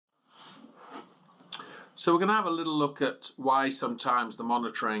So we're going to have a little look at why sometimes the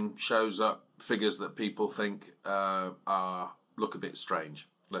monitoring shows up figures that people think look a bit strange.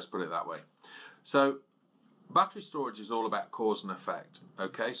 Let's put it that way. So battery storage is all about cause and effect.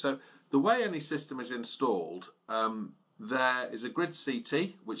 Okay, so the way any system is installed, there is a grid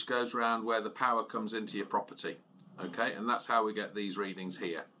CT which goes around where the power comes into your property. Okay, and that's how we get these readings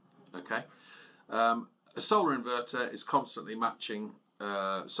here. Okay, a solar inverter is constantly matching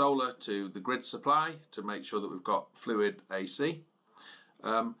solar to the grid supply to make sure that we've got fluid AC.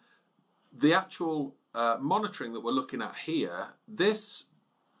 The actual monitoring that we're looking at here, this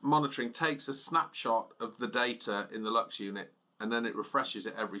monitoring takes a snapshot of the data in the Lux unit and then it refreshes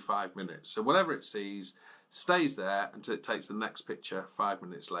it every 5 minutes. So whatever it sees stays there until it takes the next picture 5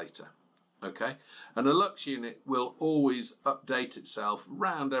 minutes later. Okay, and a Lux unit will always update itself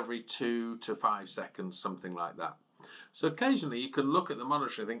around every 2 to 5 seconds, something like that. So occasionally you can look at the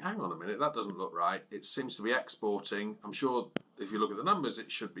monitoring and think, hang on a minute, that doesn't look right. It seems to be exporting. I'm sure if you look at the numbers, it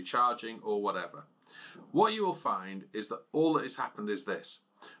should be charging or whatever. What you will find is that all that has happened is this.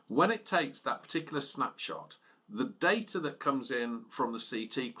 When it takes that particular snapshot, the data that comes in from the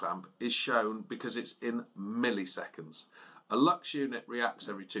CT clamp is shown because it's in milliseconds. A Lux unit reacts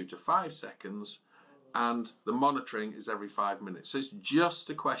every 2 to 5 seconds and the monitoring is every 5 minutes. So it's just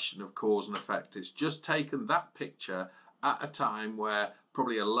a question of cause and effect. It's just taken that picture at a time where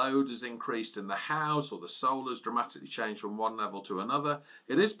probably a load has increased in the house or the solar's dramatically changed from one level to another.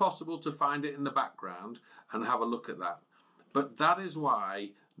 It is possible to find it in the background and have a look at that. But that is why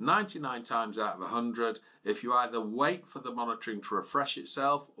 99 times out of 100, if you either wait for the monitoring to refresh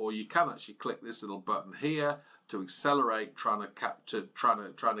itself, or you can actually click this little button here to accelerate trying to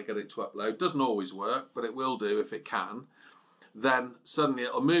get it to upload. Doesn't always work, but it will do if it can. Then suddenly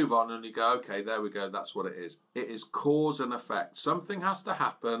it'll move on and you go, okay, there we go, that's what it is. It is cause and effect. Something has to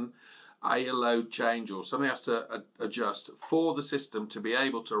happen, a load change or something has to adjust for the system to be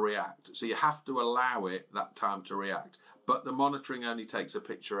able to react. So you have to allow it that time to react. But the monitoring only takes a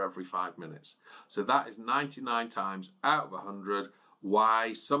picture every 5 minutes. So that is 99 times out of 100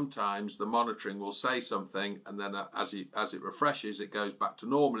 why sometimes the monitoring will say something and then as it refreshes, it goes back to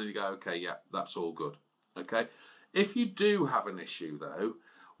normal and you go, okay, yeah, that's all good. Okay. If you do have an issue though,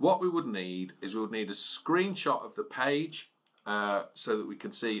 what we would need is we would need a screenshot of the page so that we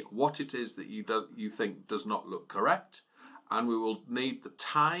can see what it is that you think does not look correct. And we will need the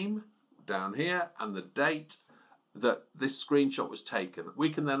time down here and the date that this screenshot was taken. We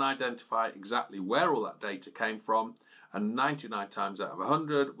can then identify exactly where all that data came from, and 99 times out of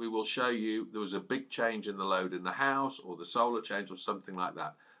 100 we will show you there was a big change in the load in the house or the solar change or something like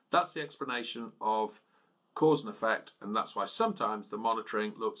that. That's the explanation of cause and effect, and that's why sometimes the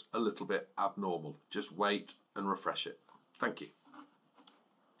monitoring looks a little bit abnormal. Just wait and refresh it. Thank you.